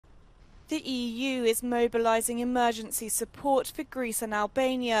The EU is mobilising emergency support for Greece and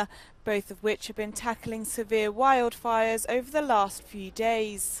Albania, both of which have been tackling severe wildfires over the last few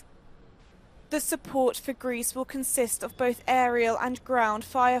days. The support for Greece will consist of both aerial and ground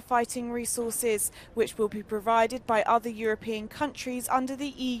firefighting resources, which will be provided by other European countries under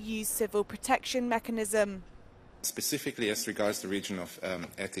the EU's civil protection mechanism. Specifically as regards the region of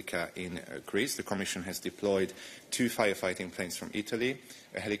Attica in Greece, the Commission has deployed 2 firefighting planes from Italy,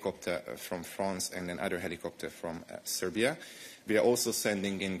 a helicopter from France and another helicopter from Serbia. We are also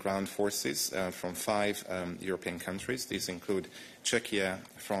sending in ground forces from 5 European countries. These include Czechia,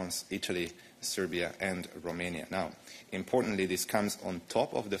 France, Italy, Serbia and Romania. Now, importantly, this comes on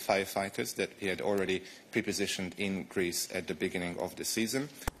top of the firefighters that we had already pre-positioned in Greece at the beginning of the season.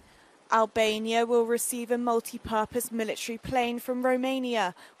 Albania will receive a multi-purpose military plane from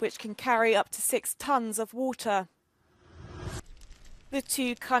Romania, which can carry up to 6 tons of water. The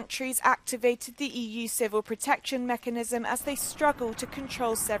 2 countries activated the EU civil protection mechanism as they struggle to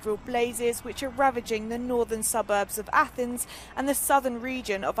control several blazes which are ravaging the northern suburbs of Athens and the southern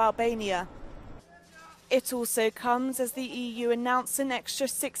region of Albania. It also comes as the EU announced an extra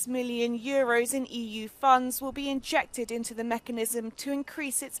 €6 million in EU funds will be injected into the mechanism to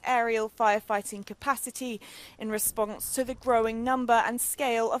increase its aerial firefighting capacity in response to the growing number and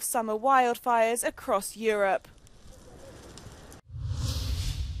scale of summer wildfires across Europe.